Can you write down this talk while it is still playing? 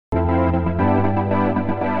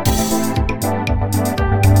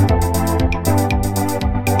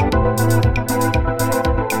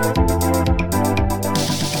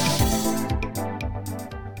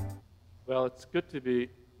It's good to be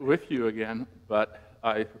with you again, but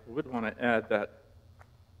I would want to add that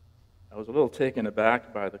I was a little taken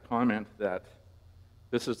aback by the comment that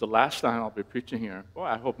this is the last time I'll be preaching here. Boy,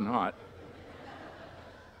 I hope not.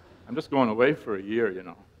 I'm just going away for a year,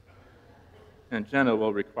 And Jenna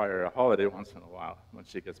will require a holiday once in a while when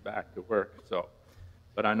she gets back to work.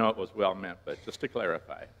 But I know it was well meant, but just to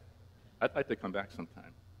clarify, I'd like to come back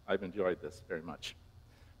sometime. I've enjoyed this very much.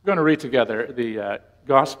 We're going to read together the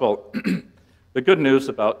gospel, the good news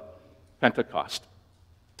about Pentecost,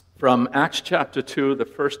 from Acts chapter 2, the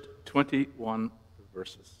first 21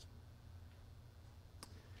 verses.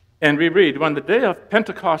 And we read, when the day of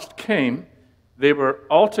Pentecost came, they were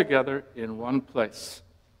all together in one place.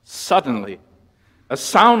 Suddenly, a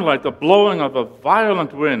sound like the blowing of a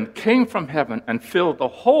violent wind came from heaven and filled the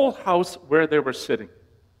whole house where they were sitting.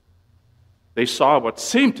 They saw what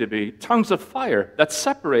seemed to be tongues of fire that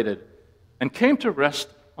separated and came to rest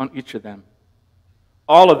on each of them.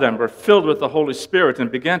 All of them were filled with the Holy Spirit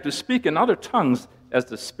and began to speak in other tongues as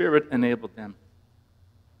the Spirit enabled them.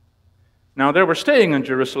 Now there were staying in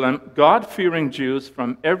Jerusalem God-fearing Jews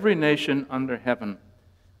from every nation under heaven.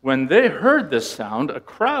 When they heard this sound, a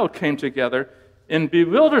crowd came together in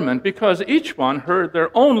bewilderment because each one heard their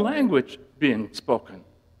own language being spoken.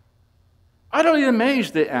 Utterly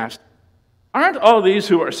amazed, they asked, "Aren't all these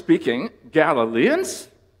who are speaking Galileans?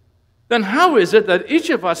 Then how is it that each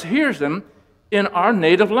of us hears them in our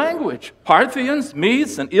native language? Parthians,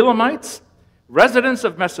 Medes, and Elamites, residents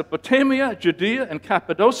of Mesopotamia, Judea and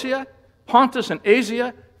Cappadocia, Pontus and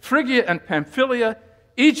Asia, Phrygia and Pamphylia,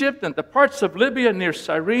 Egypt and the parts of Libya near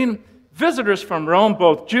Cyrene, visitors from Rome,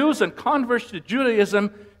 both Jews and converts to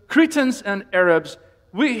Judaism, Cretans and Arabs.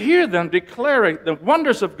 We hear them declaring the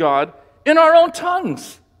wonders of God in our own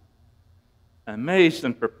tongues." Amazed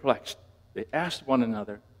and perplexed, they asked one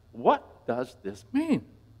another, "What does this mean?"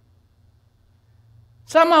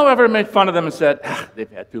 Some, however, made fun of them and said,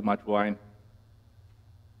 "They've had too much wine."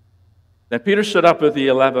 Then Peter stood up with the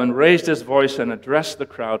 11, raised his voice, and addressed the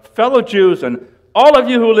crowd. "Fellow Jews, and all of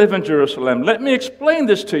you who live in Jerusalem, let me explain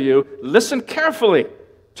this to you. Listen carefully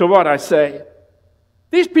to what I say.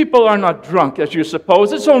 These people are not drunk, as you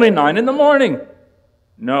suppose. It's only 9 a.m.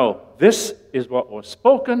 No, this is what was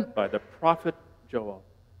spoken by the prophet Joel.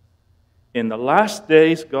 In the last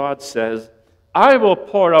days, God says, I will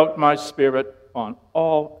pour out my Spirit on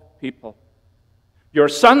all people. Your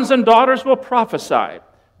sons and daughters will prophesy.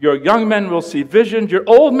 Your young men will see visions. Your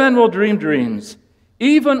old men will dream dreams.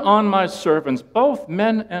 Even on my servants, both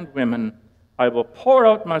men and women, I will pour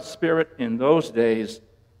out my Spirit in those days,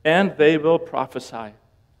 and they will prophesy.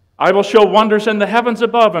 I will show wonders in the heavens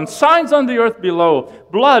above and signs on the earth below,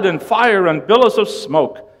 blood and fire and billows of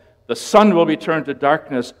smoke. The sun will be turned to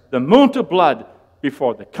darkness, the moon to blood,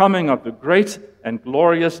 before the coming of the great and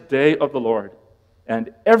glorious day of the Lord.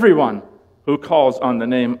 And everyone who calls on the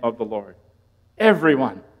name of the Lord,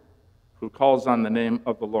 everyone who calls on the name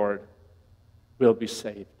of the Lord will be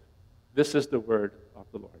saved." This is the word of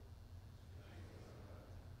the Lord.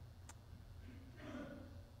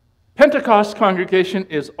 Pentecost congregation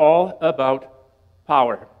is all about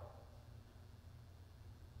power.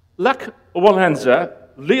 Lech Walesa,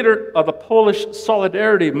 leader of the Polish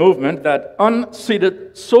Solidarity movement that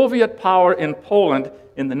unseated Soviet power in Poland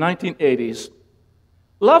in the 1980s,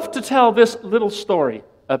 loved to tell this little story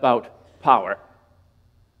about power.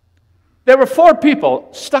 There were 4 people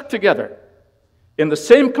stuck together in the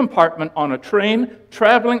same compartment on a train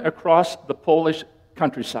traveling across the Polish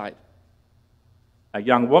countryside. A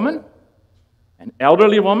young woman, an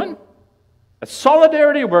elderly woman, a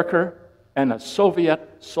solidarity worker, and a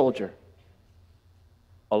Soviet soldier.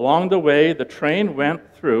 Along the way, the train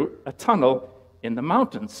went through a tunnel in the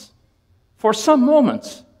mountains. For some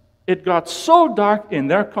moments, it got so dark in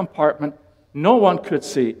their compartment, no one could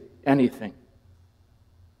see anything.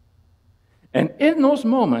 And in those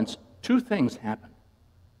moments, 2 things happened.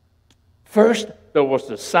 First, there was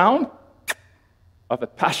the sound of a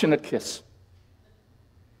passionate kiss.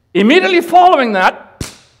 Immediately following that,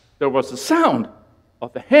 there was the sound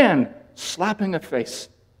of the hand slapping a face.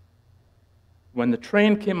 When the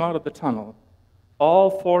train came out of the tunnel, all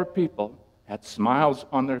 4 people had smiles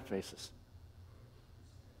on their faces.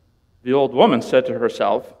 The old woman said to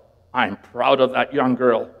herself, "I'm proud of that young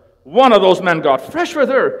girl. One of those men got fresh with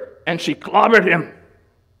her, and she clobbered him."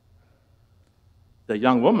 The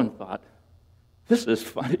young woman thought, "This is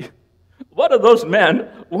funny. One of those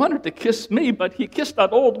men wanted to kiss me, but he kissed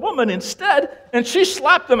that old woman instead, and she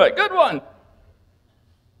slapped him a good one."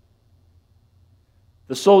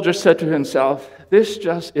 The soldier said to himself, "This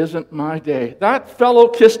just isn't my day. That fellow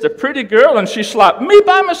kissed a pretty girl, and she slapped me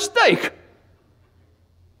by mistake."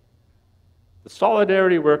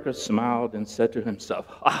 solidarity worker smiled and said to himself,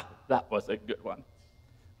 that was a good one.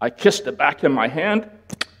 I kissed it back in my hand,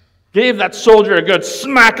 gave that soldier a good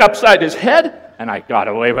smack upside his head, and I got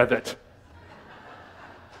away with it.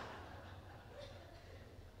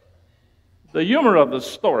 The humor of the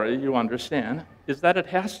story, you understand, is that it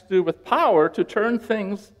has to do with power to turn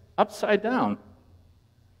things upside down.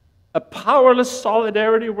 A powerless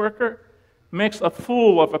solidarity worker makes a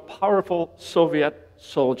fool of a powerful Soviet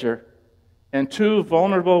soldier, and two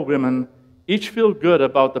vulnerable women each feel good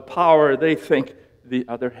about the power they think the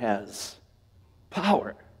other has.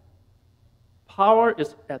 Power. Power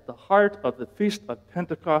is at the heart of the Feast of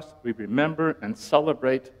Pentecost we remember and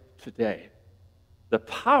celebrate today. The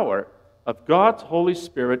power of God's Holy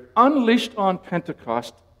Spirit unleashed on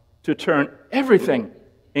Pentecost to turn everything,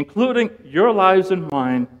 including your lives and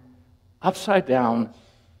mine, upside down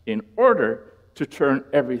in order to turn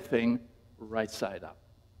everything right side up.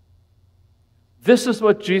 This is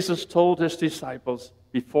what Jesus told his disciples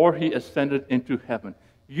before he ascended into heaven.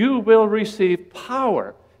 You will receive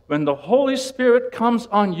power when the Holy Spirit comes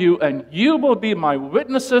on you, and you will be my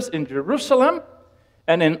witnesses in Jerusalem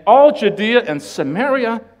and in all Judea and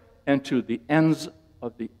Samaria and to the ends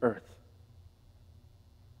of the earth.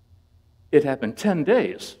 It had been 10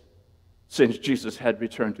 days since Jesus had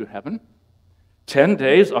returned to heaven. 10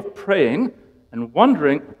 days of praying and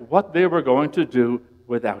wondering what they were going to do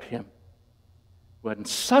without him. When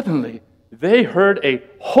suddenly they heard a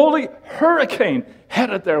holy hurricane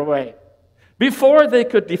headed their way. Before they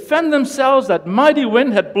could defend themselves, that mighty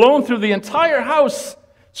wind had blown through the entire house,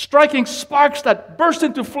 striking sparks that burst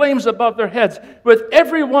into flames above their heads, with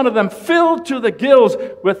every one of them filled to the gills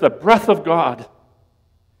with the breath of God.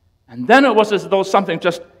 And then it was as though something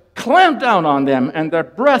just clamped down on them, and their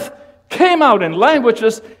breath came out in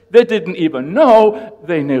languages they didn't even know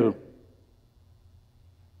they knew.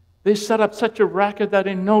 They set up such a racket that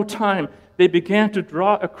in no time they began to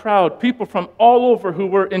draw a crowd. People from all over who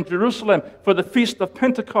were in Jerusalem for the Feast of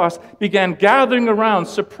Pentecost began gathering around,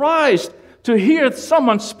 surprised to hear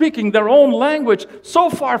someone speaking their own language so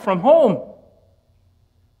far from home.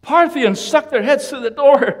 Parthians stuck their heads through the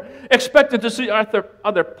door, expecting to see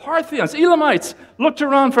other Parthians. Elamites looked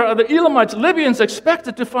around for other Elamites. Libyans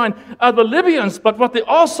expected to find other Libyans, but what they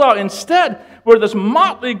all saw instead were this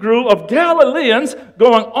motley group of Galileans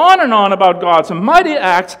going on and on about God's mighty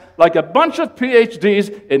acts like a bunch of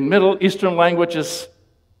PhDs in Middle Eastern languages.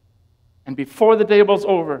 And before the day was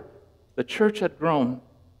over, the church had grown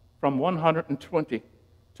from 120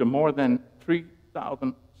 to more than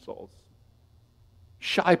 3,000 souls.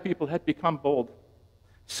 Shy people had become bold.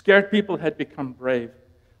 Scared people had become brave.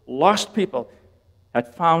 Lost people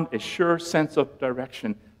had found a sure sense of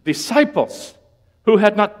direction. Disciples who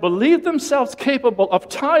had not believed themselves capable of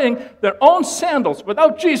tying their own sandals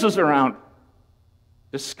without Jesus around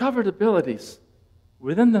discovered abilities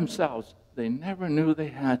within themselves they never knew they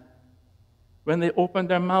had. When they opened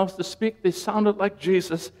their mouths to speak, they sounded like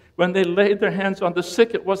Jesus. When they laid their hands on the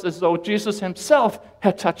sick, it was as though Jesus himself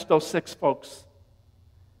had touched those sick folks.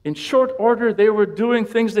 In short order, they were doing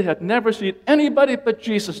things they had never seen anybody but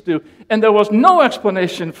Jesus do, and there was no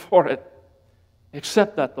explanation for it,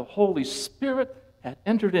 except that the Holy Spirit had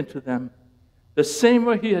entered into them, the same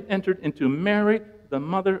way he had entered into Mary, the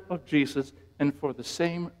mother of Jesus, and for the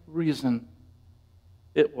same reason.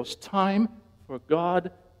 It was time for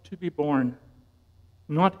God to be born,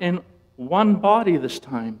 not in one body this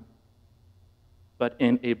time, but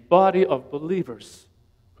in a body of believers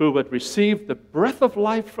who would receive the breath of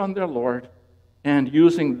life from their Lord and,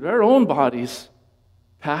 using their own bodies,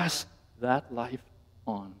 pass that life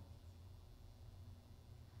on.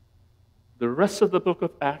 The rest of the book of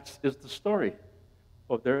Acts is the story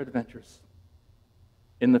of their adventures.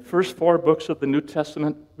 In the first 4 books of the New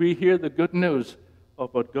Testament, we hear the good news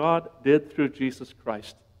of what God did through Jesus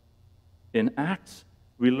Christ. In Acts,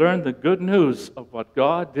 we learn the good news of what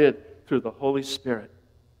God did through the Holy Spirit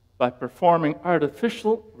by performing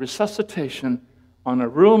artificial resuscitation on a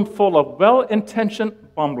room full of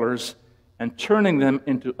well-intentioned bumblers and turning them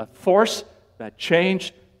into a force that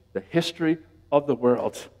changed the history of the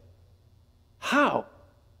world. How?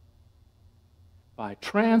 By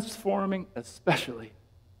transforming especially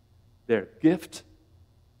their gift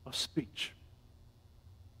of speech.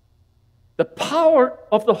 The power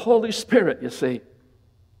of the Holy Spirit, you see,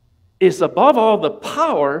 is above all the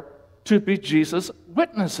power to be Jesus'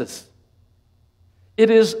 witnesses. It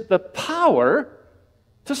is the power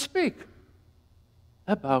to speak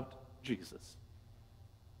about Jesus.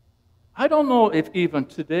 I don't know if even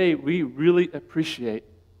today we really appreciate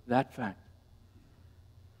that fact.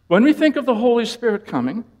 When we think of the Holy Spirit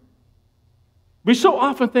coming, We so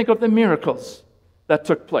often think of the miracles that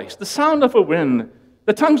took place, the sound of a wind,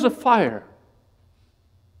 the tongues of fire.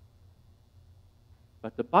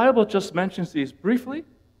 But the Bible just mentions these briefly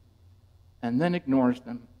and then ignores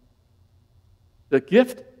them. The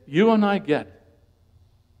gift you and I get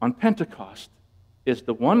on Pentecost is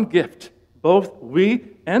the one gift both we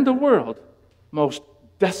and the world most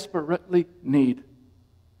desperately need.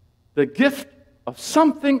 The gift of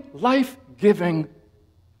something life-giving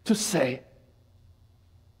to say.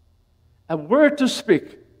 A word to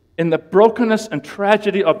speak in the brokenness and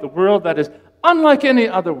tragedy of the world that is unlike any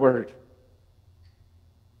other word.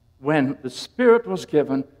 When the Spirit was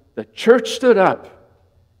given, the church stood up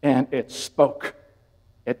and it spoke.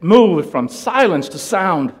 It moved from silence to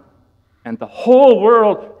sound, and the whole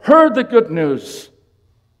world heard the good news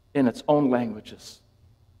in its own languages.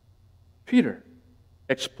 Peter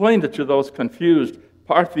explained it to those confused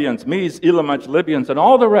Parthians, Medes, Elamites, Libyans, and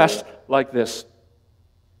all the rest like this.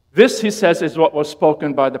 This, he says, is what was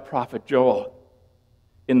spoken by the prophet Joel.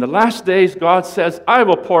 In the last days, God says, I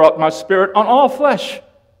will pour out my Spirit on all flesh,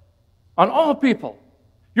 on all people.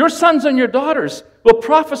 Your sons and your daughters will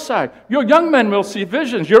prophesy. Your young men will see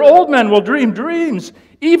visions. Your old men will dream dreams.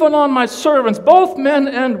 Even on my servants, both men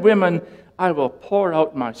and women, I will pour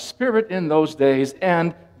out my Spirit in those days,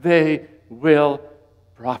 and they will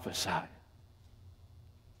prophesy.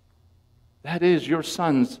 That is, your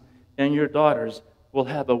sons and your daughters will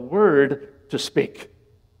have a word to speak.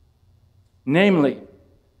 Namely,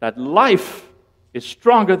 that life is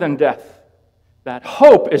stronger than death, that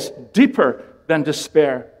hope is deeper than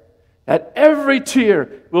despair, that every tear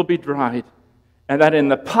will be dried, and that in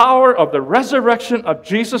the power of the resurrection of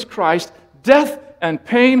Jesus Christ, death and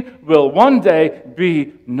pain will one day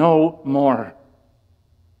be no more.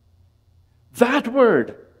 That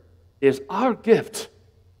word is our gift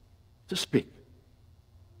to speak.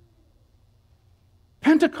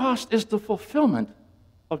 Pentecost is the fulfillment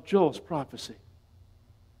of Joel's prophecy.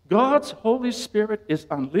 God's Holy Spirit is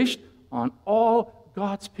unleashed on all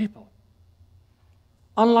God's people.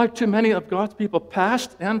 Unlike too many of God's people,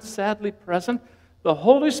 past and sadly present, the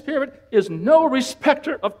Holy Spirit is no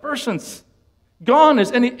respecter of persons. Gone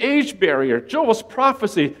is any age barrier. Joel's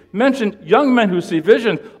prophecy mentioned young men who see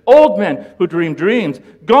visions, old men who dream dreams.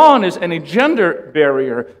 Gone is any gender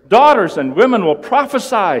barrier. Daughters and women will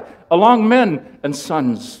prophesy along men and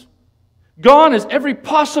sons. Gone is every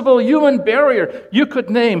possible human barrier you could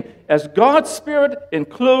name, as God's Spirit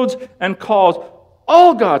includes and calls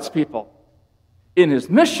all God's people in His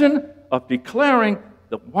mission of declaring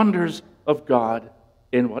the wonders of God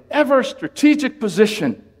in whatever strategic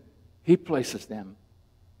position He places them.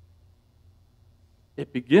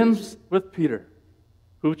 It begins with Peter,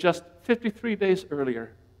 who just 53 days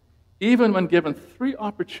earlier, even when given 3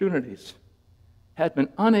 opportunities, had been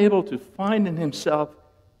unable to find in himself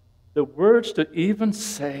the words to even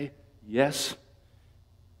say, yes,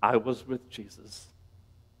 I was with Jesus.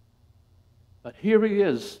 But here he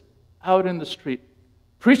is, out in the street,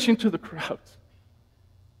 preaching to the crowds.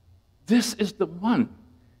 This is the one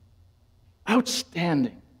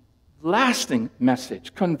outstanding, lasting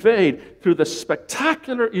message conveyed through the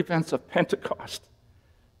spectacular events of Pentecost.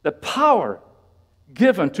 The power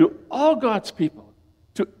given to all God's people,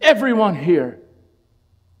 to everyone here,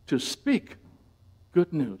 to speak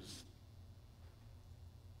good news.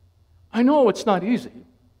 I know it's not easy.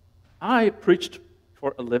 I preached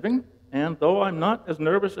for a living, and though I'm not as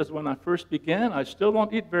nervous as when I first began, I still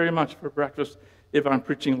don't eat very much for breakfast if I'm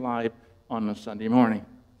preaching live on a Sunday morning.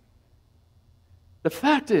 The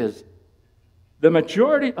fact is, the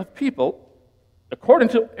majority of people, according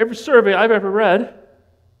to every survey I've ever read,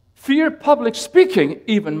 fear public speaking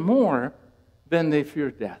even more than they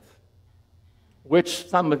fear death, which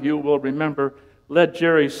some of you will remember led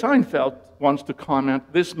Jerry Seinfeld once to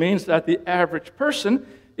comment, this means that the average person,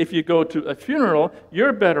 if you go to a funeral,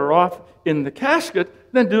 you're better off in the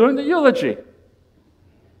casket than doing the eulogy.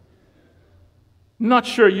 Not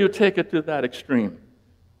sure you take it to that extreme.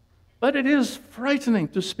 But it is frightening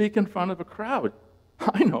to speak in front of a crowd.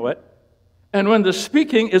 I know it. And when the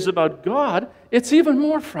speaking is about God, it's even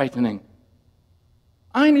more frightening.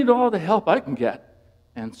 I need all the help I can get,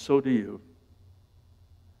 and so do you.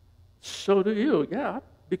 So do you, yeah.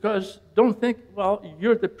 Because don't think, well,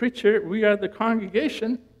 you're the preacher, we are the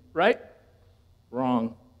congregation, right?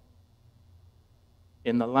 Wrong.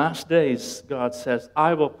 In the last days, God says,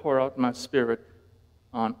 I will pour out my Spirit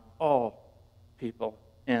on all people,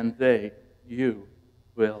 and you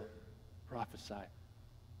will prophesy.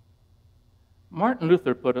 Martin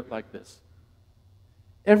Luther put it like this: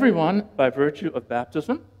 everyone, by virtue of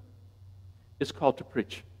baptism, is called to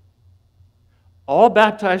preach. All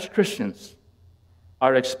baptized Christians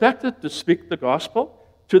are expected to speak the gospel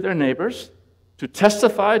to their neighbors, to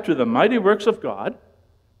testify to the mighty works of God,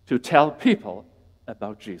 to tell people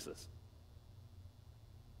about Jesus.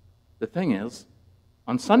 The thing is,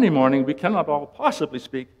 on Sunday morning, we cannot all possibly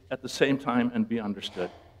speak at the same time and be understood.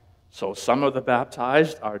 So some of the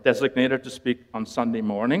baptized are designated to speak on Sunday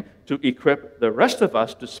morning to equip the rest of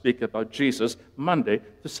us to speak about Jesus Monday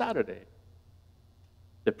to Saturday.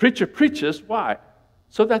 The preacher preaches, why?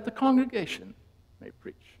 So that the congregation may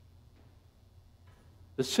preach.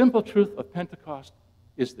 The simple truth of Pentecost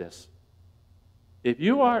is this: if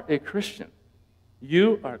you are a Christian,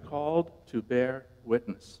 you are called to bear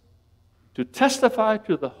witness, to testify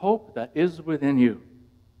to the hope that is within you,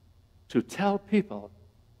 to tell people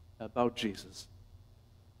about Jesus.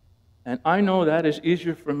 And I know that is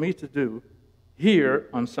easier for me to do here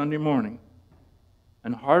on Sunday morning,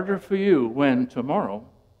 and harder for you when tomorrow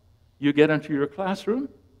you get into your classroom,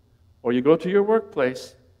 or you go to your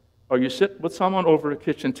workplace, or you sit with someone over a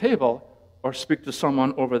kitchen table, or speak to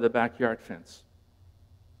someone over the backyard fence.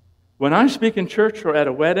 When I speak in church or at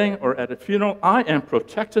a wedding or at a funeral, I am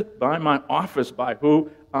protected by my office, by who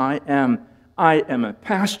I am. I am a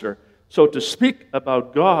pastor. So to speak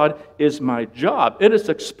about God is my job. It is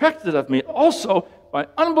expected of me also by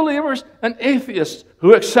unbelievers and atheists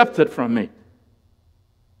who accept it from me.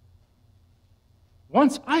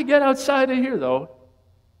 Once I get outside of here, though,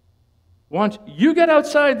 once you get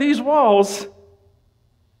outside these walls,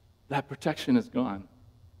 that protection is gone.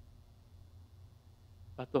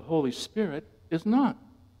 But the Holy Spirit is not.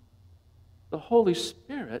 The Holy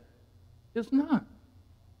Spirit is not.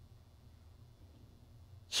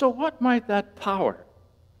 So what might that power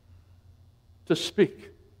to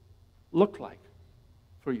speak look like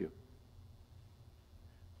for you?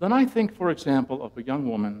 Then I think, for example, of a young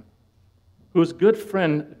woman whose good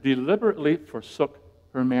friend deliberately forsook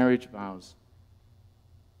her marriage vows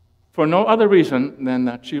for no other reason than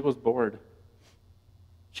that she was bored.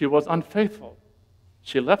 She was unfaithful.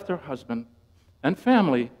 She left her husband and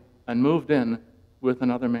family and moved in with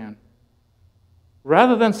another man.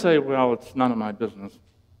 Rather than say, well, it's none of my business,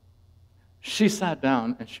 she sat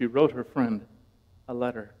down and she wrote her friend a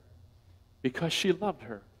letter because she loved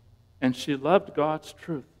her and she loved God's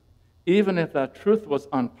truth, even if that truth was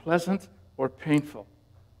unpleasant or painful.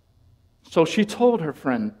 So she told her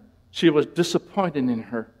friend she was disappointed in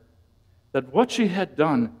her, that what she had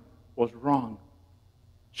done was wrong.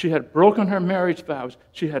 She had broken her marriage vows.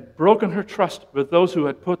 She had broken her trust with those who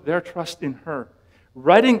had put their trust in her.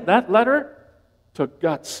 Writing that letter took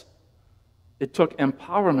guts. It took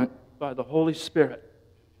empowerment by the Holy Spirit.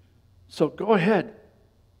 So go ahead,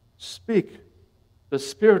 speak. The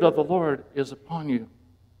Spirit of the Lord is upon you.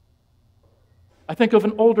 I think of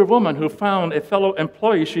an older woman who found a fellow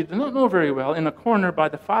employee she did not know very well in a corner by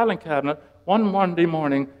the filing cabinet one Monday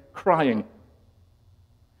morning crying.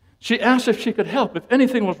 She asked if she could help, if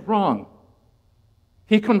anything was wrong.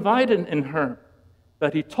 He confided in her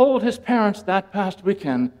that he told his parents that past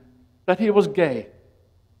weekend that he was gay.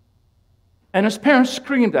 And his parents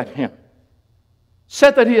screamed at him,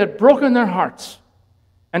 said that he had broken their hearts,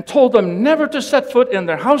 and told them never to set foot in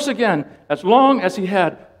their house again as long as he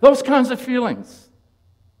had those kinds of feelings.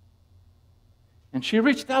 And she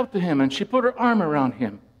reached out to him and she put her arm around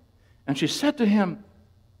him. And she said to him,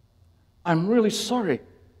 I'm really sorry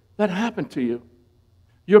that happened to you.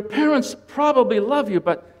 Your parents probably love you,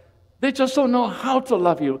 but they just don't know how to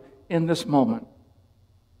love you in this moment.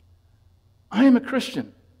 I am a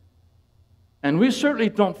Christian, and we certainly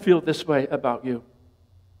don't feel this way about you.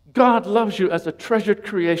 God loves you as a treasured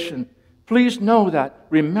creation. Please know that,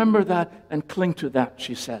 remember that, and cling to that,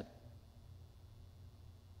 she said.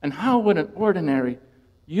 And how would an ordinary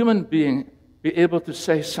human being be able to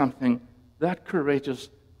say something that courageous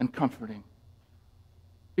and comforting?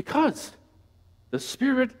 Because the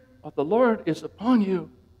Spirit of the Lord is upon you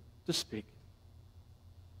to speak.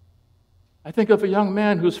 I think of a young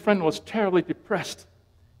man whose friend was terribly depressed.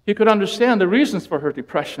 He could understand the reasons for her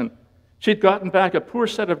depression. She'd gotten back a poor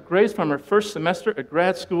set of grades from her first semester at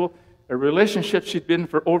grad school. A relationship she'd been in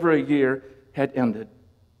for over a year had ended.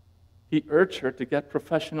 He urged her to get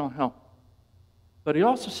professional help. But he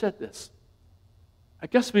also said this: I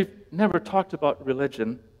guess we've never talked about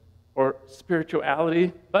religion or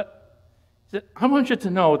spirituality, but he said, I want you to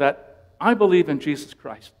know that I believe in Jesus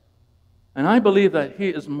Christ. And I believe that He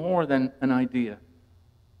is more than an idea.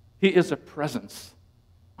 He is a presence.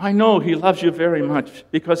 I know He loves you very much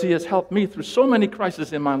because He has helped me through so many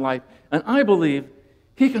crises in my life. And I believe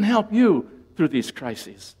He can help you through these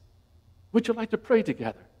crises. Would you like to pray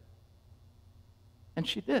together? And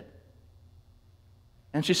she did.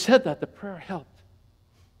 And she said that the prayer helped,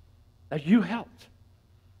 that you helped.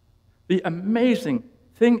 The amazing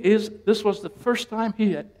thing is, this was the first time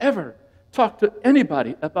he had ever talked to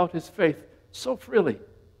anybody about his faith so freely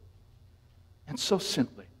and so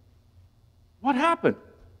simply. What happened?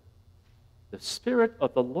 The Spirit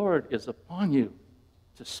of the Lord is upon you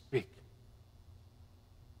to speak.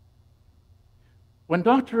 When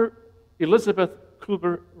Dr. Elizabeth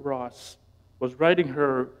Kubler-Ross was writing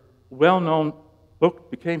her well-known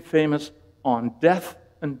book, became famous, on death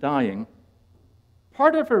and dying,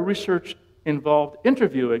 part of her research involved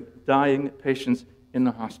interviewing dying patients in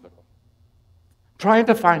the hospital, trying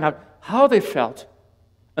to find out how they felt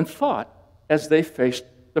and thought as they faced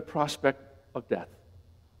the prospect of death.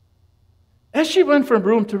 As she went from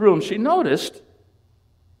room to room, she noticed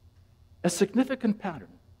a significant pattern.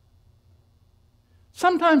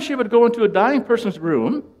 Sometimes she would go into a dying person's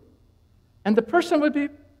room, and the person would be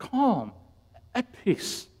calm, at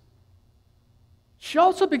peace. She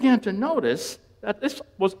also began to notice that this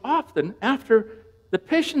was often after the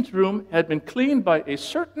patient's room had been cleaned by a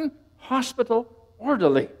certain hospital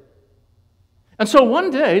orderly. And so one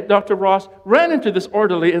day, Dr. Ross ran into this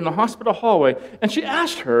orderly in the hospital hallway, and she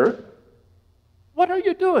asked her, "What are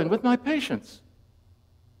you doing with my patients?"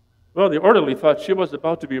 Well, the orderly thought she was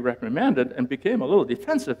about to be reprimanded and became a little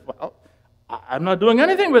defensive. "Well, I'm not doing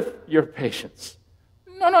anything with your patients."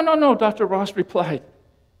 No, Dr. Ross replied.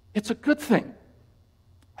 "It's a good thing.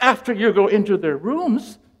 After you go into their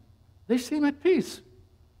rooms, they seem at peace.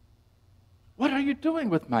 What are you doing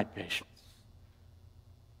with my patients?"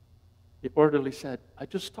 The orderly said, "I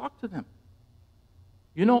just talked to them.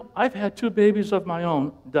 You know, I've had 2 babies of my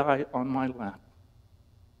own die on my lap.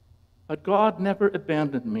 But God never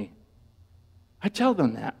abandoned me. I tell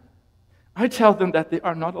them that. I tell them that they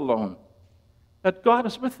are not alone, that God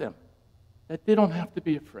is with them, that they don't have to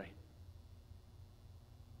be afraid."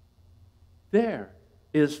 There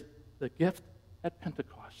is the gift at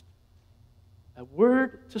Pentecost, a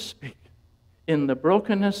word to speak in the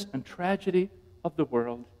brokenness and tragedy of the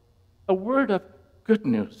world, a word of good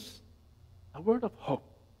news, a word of hope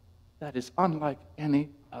that is unlike any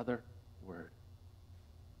other word.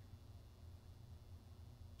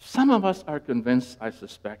 Some of us are convinced, I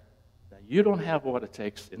suspect, that you don't have what it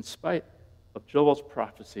takes in spite of Joel's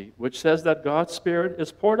prophecy, which says that God's Spirit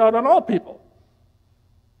is poured out on all people.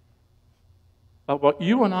 But what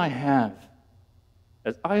you and I have,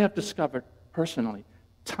 as I have discovered personally,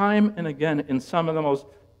 time and again in some of the most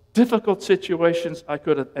difficult situations I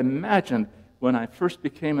could have imagined when I first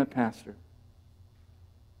became a pastor,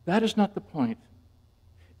 that is not the point.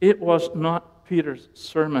 It was not Peter's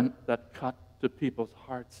sermon that cut to people's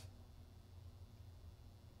hearts.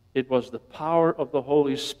 It was the power of the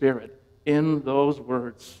Holy Spirit in those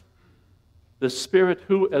words. The Spirit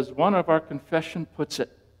who, as one of our confession puts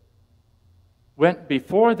it, went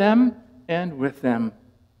before them and with them,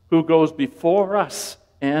 who goes before us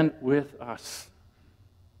and with us,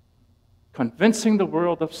 convincing the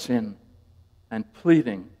world of sin and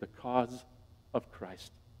pleading the cause of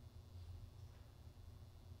Christ.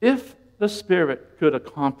 If the Spirit could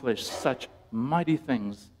accomplish such mighty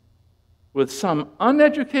things with some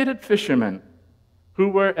uneducated fishermen who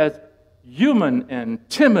were as human and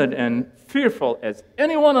timid and fearful as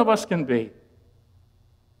any one of us can be,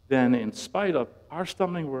 then in spite of our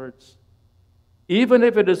stumbling words, even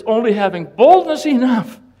if it is only having boldness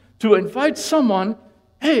enough to invite someone,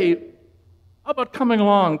 "Hey, how about coming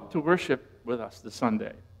along to worship with us this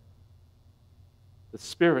Sunday?" The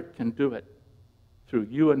Spirit can do it through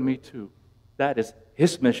you and me too. That is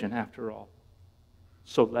His mission after all.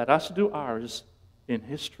 So let us do ours in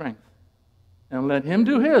His strength, and let Him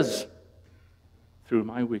do His through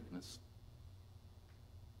my weakness.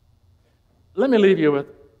 Let me leave you with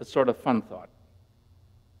a sort of fun thought.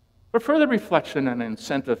 For further reflection and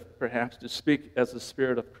incentive, perhaps, to speak as the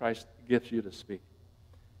Spirit of Christ gives you to speak,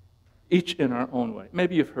 each in our own way.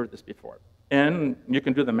 Maybe you've heard this before, and you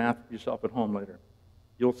can do the math yourself at home later.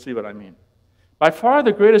 You'll see what I mean. By far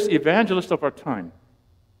the greatest evangelist of our time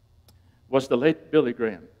was the late Billy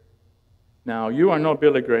Graham. Now, you are no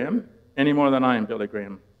Billy Graham any more than I am Billy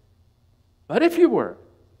Graham. But if you were,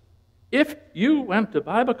 if you went to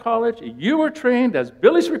Bible college, you were trained as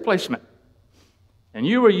Billy's replacement, and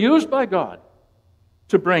you were used by God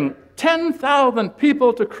to bring 10,000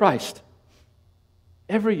 people to Christ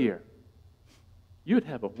every year, you'd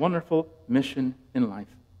have a wonderful mission in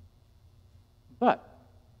life. But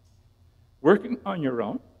working on your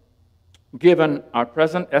own, given our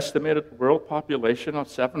present estimated world population of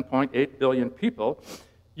 7.8 billion people,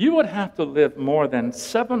 you would have to live more than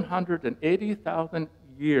 780,000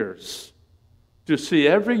 years to see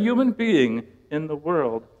every human being in the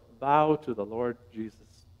world bow to the Lord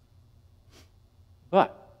Jesus.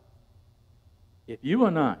 But If you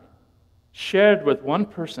and I shared with one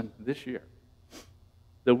person this year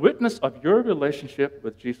the witness of your relationship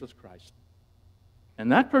with Jesus Christ,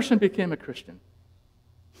 and that person became a Christian,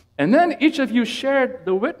 and then each of you shared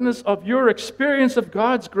the witness of your experience of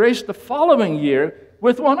God's grace the following year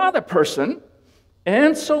with one other person,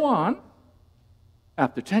 and so on,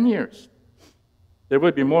 after 10 years, there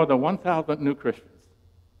would be more than 1,000 new Christians.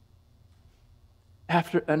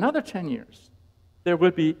 After another 10 years, there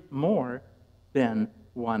would be more than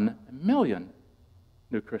 1 million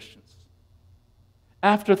new Christians.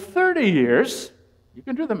 After 30 years, you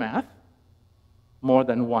can do the math, more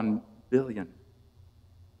than 1 billion.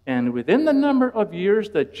 And within the number of years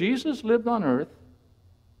that Jesus lived on earth,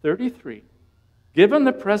 33, given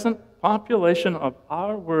the present population of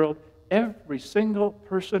our world, every single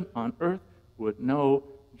person on earth would know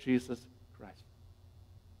Jesus Christ.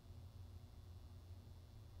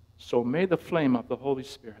 So may the flame of the Holy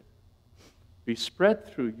Spirit be spread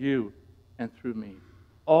through you and through me.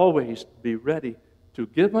 Always be ready to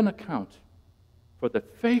give an account for the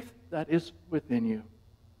faith that is within you.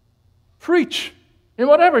 Preach in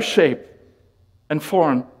whatever shape and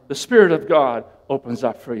form the Spirit of God opens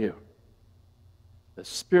up for you. The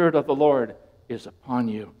Spirit of the Lord is upon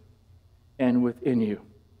you and within you.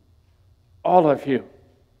 All of you,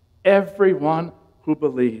 everyone who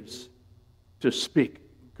believes, to speak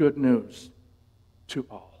good news to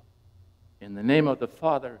all. In the name of the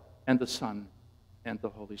Father, and the Son, and the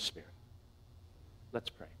Holy Spirit. Let's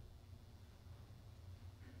pray.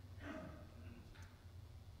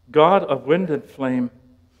 God of wind and flame,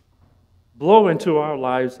 blow into our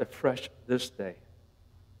lives afresh this day.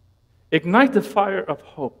 Ignite the fire of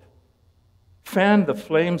hope. Fan the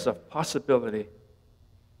flames of possibility.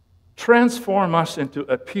 Transform us into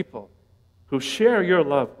a people who share your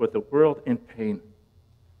love with the world in pain.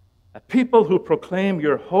 A people who proclaim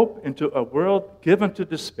your hope into a world given to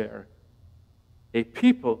despair. A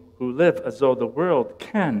people who live as though the world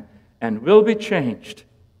can and will be changed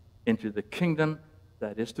into the kingdom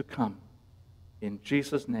that is to come. In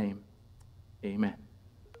Jesus' name, amen.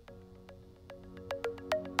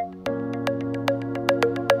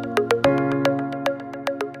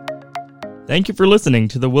 Thank you for listening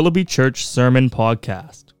to the Willoughby Church Sermon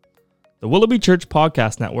Podcast. The Willoughby Church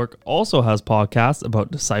Podcast Network also has podcasts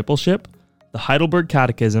about discipleship, the Heidelberg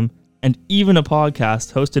Catechism, and even a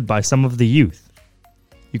podcast hosted by some of the youth.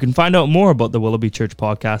 You can find out more about the Willoughby Church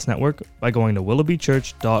Podcast Network by going to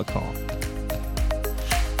willoughbychurch.com.